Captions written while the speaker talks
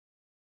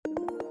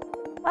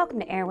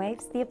Welcome to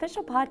Airwaves, the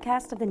official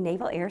podcast of the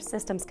Naval Air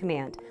Systems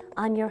Command.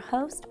 I'm your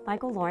host,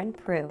 Michael Lauren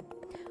Prue.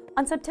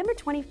 On September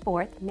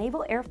 24th,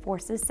 Naval Air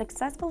Forces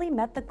successfully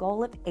met the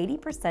goal of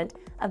 80%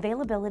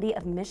 availability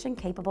of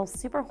mission-capable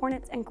Super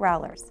Hornets and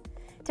Growlers.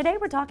 Today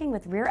we're talking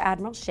with Rear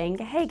Admiral Shane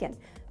Gahagan,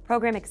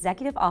 Program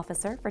Executive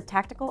Officer for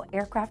Tactical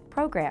Aircraft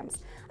Programs,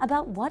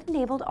 about what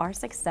enabled our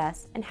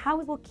success and how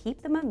we will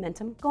keep the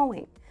momentum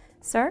going.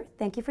 Sir,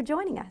 thank you for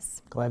joining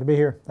us. Glad to be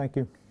here. Thank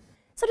you.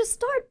 So to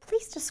start,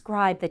 please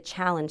describe the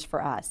challenge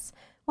for us.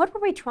 What were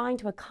we trying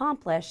to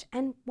accomplish,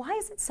 and why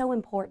is it so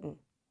important?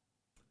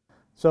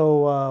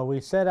 So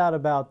we set out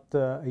about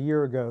a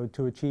year ago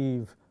to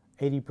achieve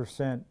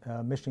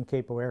 80%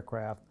 mission-capable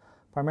aircraft,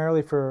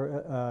 primarily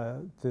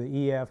for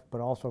the EF,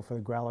 but also for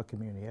the Growler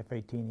community,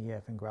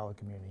 F-18EF and Growler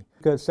community.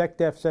 Because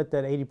SecDef set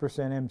that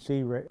 80%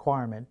 MC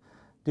requirement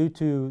due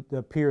to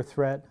the peer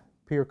threat,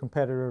 peer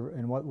competitor,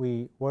 and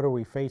what are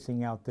we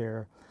facing out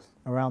there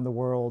around the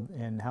world,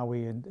 and how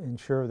we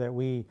ensure that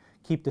we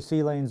keep the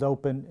sea lanes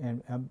open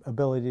and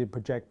ability to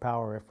project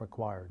power if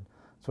required.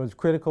 So it's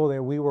critical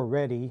that we were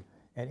ready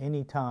at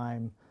any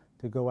time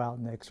to go out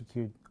and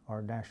execute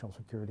our national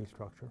security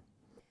structure.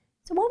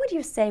 So what would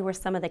you say were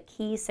some of the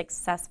key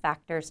success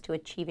factors to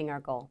achieving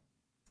our goal?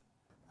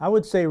 I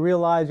would say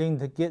realizing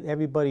to get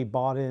everybody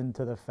bought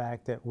into the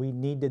fact that we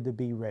needed to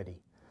be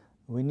ready.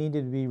 We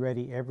needed to be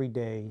ready every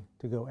day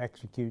to go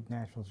execute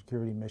national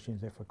security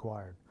missions if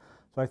required.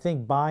 So I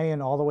think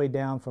buy-in all the way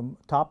down from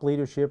top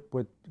leadership,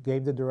 which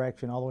gave the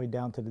direction, all the way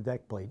down to the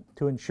deck plate,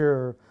 to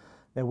ensure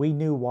that we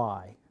knew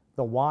why.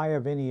 The why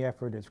of any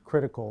effort is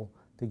critical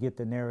to get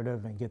the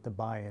narrative and get the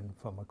buy-in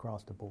from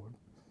across the board.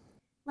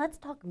 Let's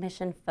talk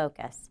mission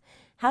focus.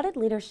 How did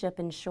leadership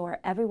ensure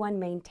everyone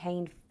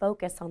maintained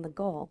focus on the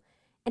goal?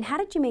 And how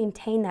did you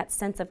maintain that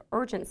sense of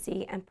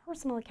urgency and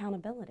personal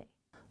accountability?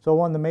 So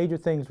one of the major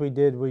things we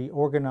did, we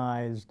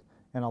organized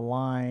and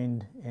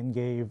aligned and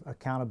gave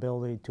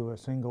accountability to a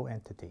single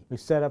entity. We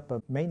set up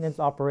a maintenance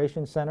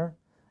operations center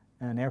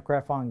and an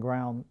aircraft on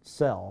ground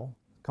cell,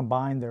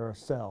 combined their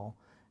cell,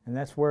 and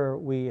that's where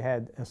we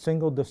had a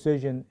single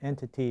decision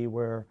entity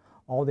where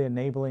all the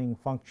enabling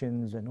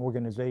functions and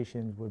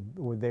organizations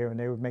were there, and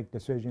they would make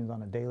decisions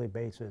on a daily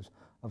basis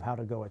of how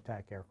to go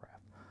attack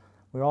aircraft.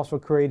 We also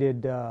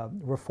created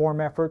reform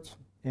efforts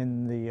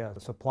in the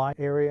supply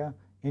area,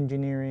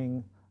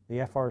 engineering,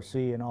 the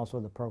FRC, and also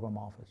the program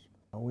office.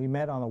 We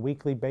met on a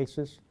weekly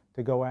basis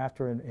to go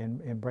after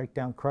and break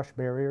down crush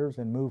barriers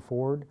and move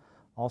forward.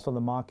 Also,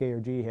 the Mock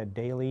ARG had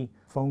daily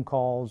phone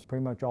calls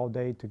pretty much all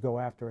day to go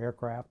after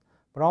aircraft.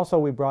 But also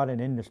we brought in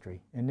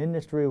industry, and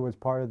industry was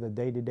part of the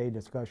day-to-day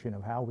discussion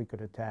of how we could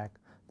attack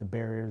the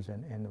barriers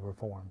and the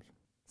reforms.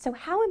 So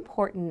how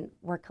important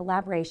were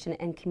collaboration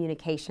and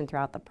communication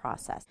throughout the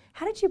process?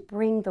 How did you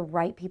bring the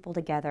right people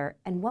together,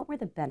 and what were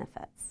the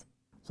benefits?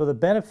 So the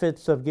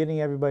benefits of getting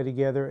everybody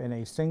together in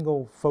a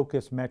single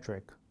focus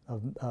metric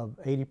of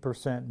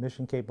 80%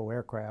 mission-capable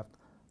aircraft,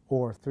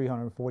 or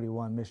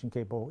 341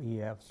 mission-capable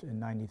EFs and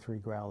 93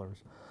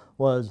 Growlers,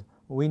 was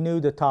we knew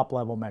the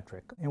top-level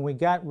metric. And we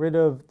got rid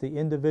of the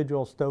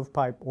individual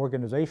stovepipe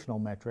organizational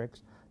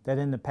metrics that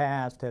in the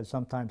past had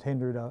sometimes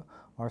hindered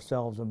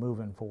ourselves of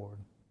moving forward.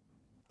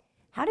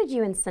 How did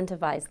you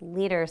incentivize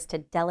leaders to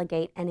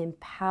delegate and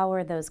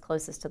empower those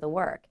closest to the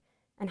work?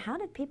 And how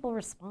did people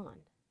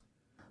respond?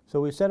 So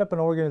we set up an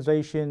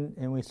organization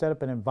and we set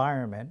up an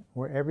environment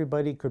where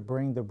everybody could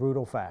bring the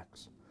brutal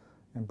facts.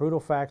 And brutal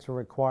facts are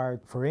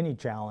required for any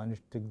challenge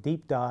to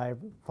deep dive,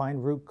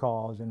 find root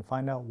cause, and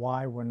find out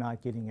why we're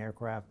not getting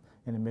aircraft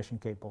in a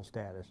mission-capable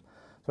status.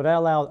 So that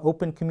allowed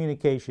open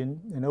communication,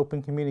 and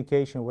open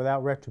communication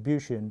without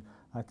retribution,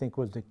 I think,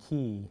 was the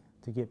key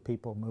to get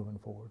people moving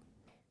forward.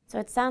 So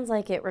it sounds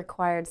like it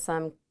required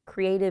some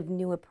creative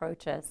new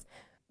approaches.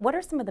 What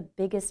are some of the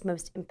biggest,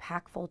 most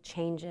impactful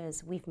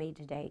changes we've made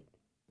to date?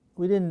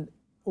 We didn't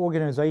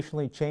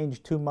organizationally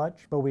change too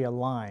much, but we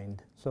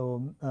aligned.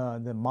 So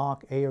the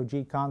Mock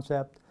AOG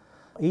concept,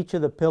 each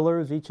of the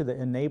pillars, each of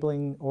the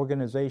enabling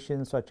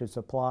organizations such as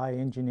supply,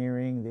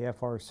 engineering, the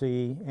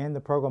FRC, and the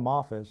program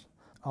office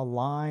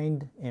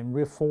aligned and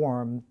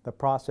reformed the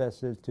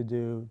processes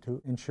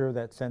to ensure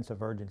that sense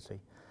of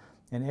urgency.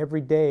 And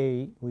every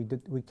day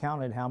we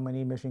counted how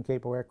many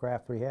mission-capable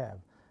aircraft we have.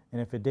 And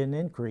if it didn't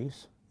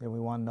increase, then we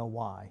want to know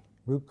why.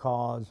 Root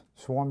cause,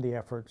 swarm the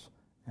efforts,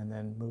 and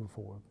then move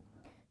forward.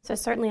 So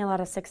certainly a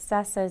lot of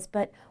successes,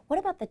 but what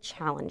about the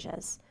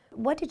challenges?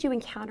 What did you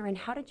encounter and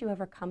how did you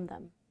overcome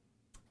them?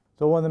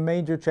 So one of the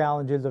major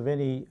challenges of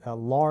any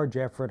large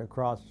effort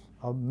across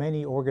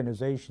many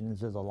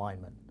organizations is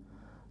alignment.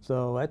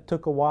 So it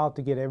took a while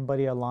to get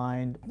everybody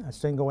aligned, a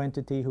single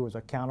entity who was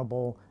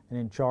accountable and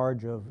in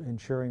charge of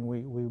ensuring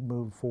we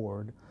move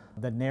forward.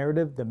 The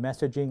narrative, the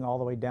messaging all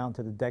the way down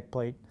to the deck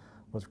plate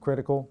was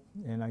critical,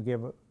 and I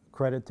give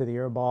credit to the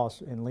Air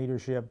Boss and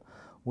leadership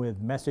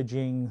with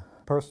messaging,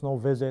 personal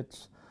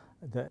visits,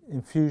 the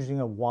infusion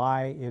of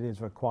why it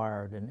is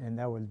required, and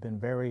that has been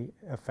very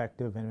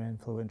effective and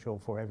influential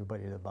for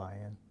everybody to buy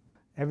in.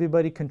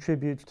 Everybody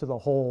contributes to the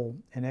whole,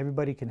 and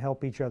everybody can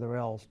help each other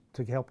else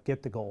to help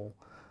get the goal.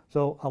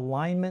 So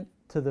alignment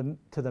to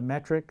the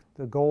metric,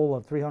 the goal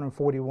of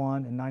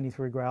 341 and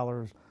 93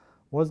 growlers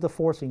was the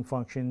forcing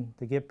function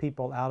to get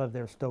people out of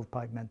their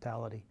stovepipe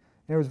mentality.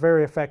 And it was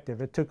very effective.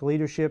 It took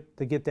leadership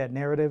to get that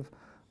narrative,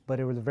 but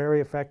it was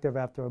very effective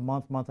after a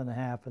month, month and a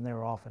half, and they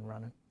were off and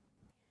running.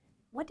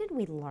 What did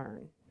we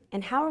learn?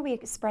 And how are we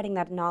spreading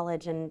that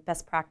knowledge and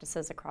best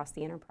practices across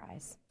the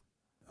enterprise?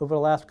 Over the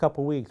last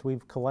couple of weeks,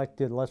 we've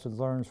collected lessons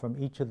learned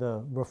from each of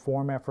the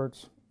reform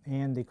efforts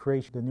and the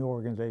creation of the new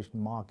organization,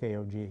 Mock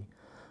AOG.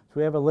 So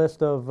we have a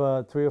list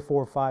of 3 or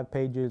 4 or 5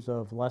 pages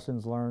of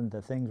lessons learned,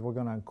 the things we're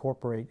going to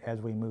incorporate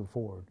as we move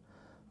forward.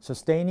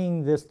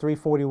 Sustaining this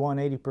 341,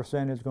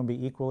 80% is going to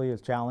be equally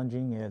as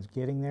challenging as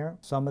getting there.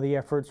 Some of the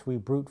efforts, we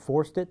brute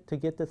forced it to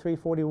get to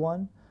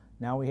 341.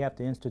 Now we have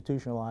to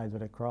institutionalize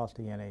it across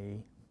the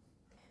NAE.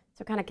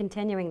 So kind of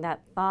continuing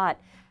that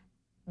thought,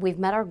 we've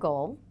met our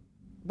goal,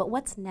 but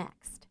what's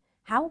next?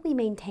 How will we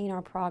maintain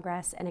our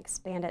progress and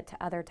expand it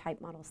to other type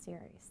model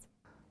series?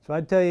 So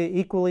I'd tell you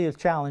equally as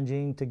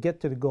challenging to get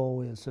to the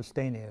goal is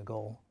sustaining a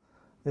goal.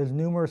 There's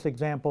numerous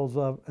examples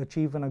of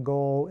achieving a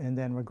goal and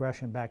then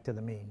regression back to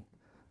the mean.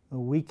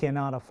 We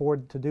cannot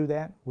afford to do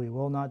that. We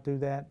will not do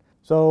that.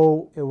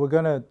 So we're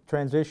going to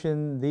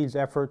transition these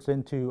efforts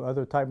into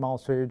other type model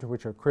series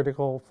which are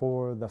critical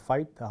for the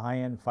fight, the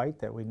high-end fight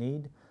that we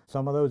need.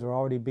 Some of those are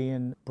already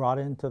being brought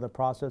into the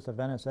process of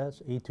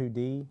NSS,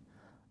 E2D,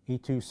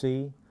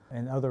 E2C,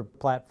 and other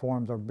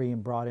platforms are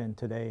being brought in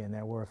today, and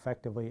that we're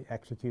effectively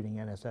executing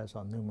NSS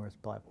on numerous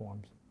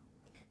platforms.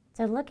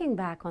 So looking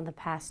back on the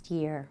past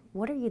year,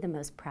 what are you the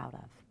most proud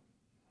of?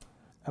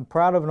 I'm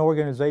proud of an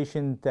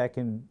organization that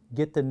can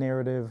get the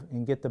narrative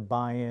and get the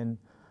buy-in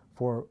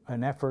for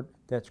an effort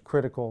that's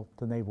critical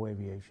to naval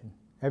aviation.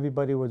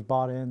 Everybody was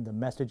bought in, the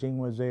messaging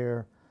was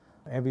there,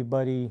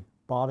 everybody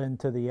bought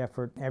into the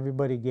effort,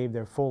 everybody gave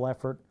their full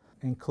effort,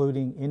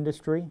 including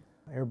industry.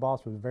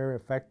 Airboss was very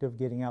effective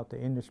getting out to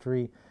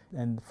industry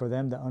and for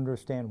them to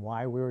understand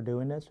why we were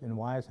doing this and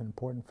why it's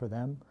important for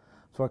them.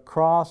 So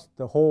across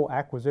the whole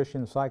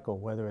acquisition cycle,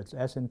 whether it's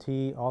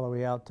S&T all the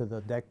way out to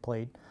the deck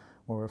plate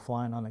where we're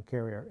flying on a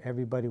carrier,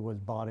 everybody was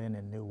bought in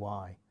and knew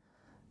why.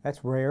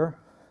 That's rare,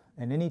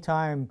 and any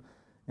time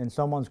in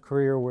someone's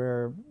career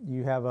where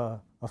you have a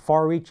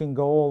far-reaching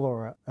goal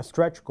or a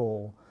stretch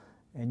goal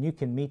and you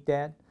can meet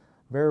that,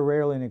 very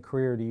rarely in a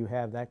career do you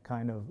have that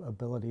kind of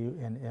ability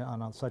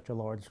on such a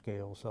large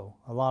scale. So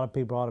a lot of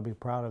people ought to be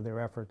proud of their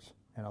efforts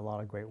and a lot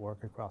of great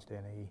work across the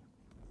NAE.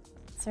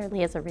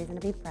 Certainly is a reason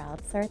to be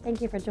proud. Sir, thank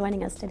you for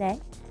joining us today.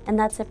 And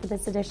that's it for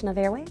this edition of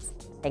Airwaves.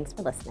 Thanks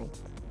for listening.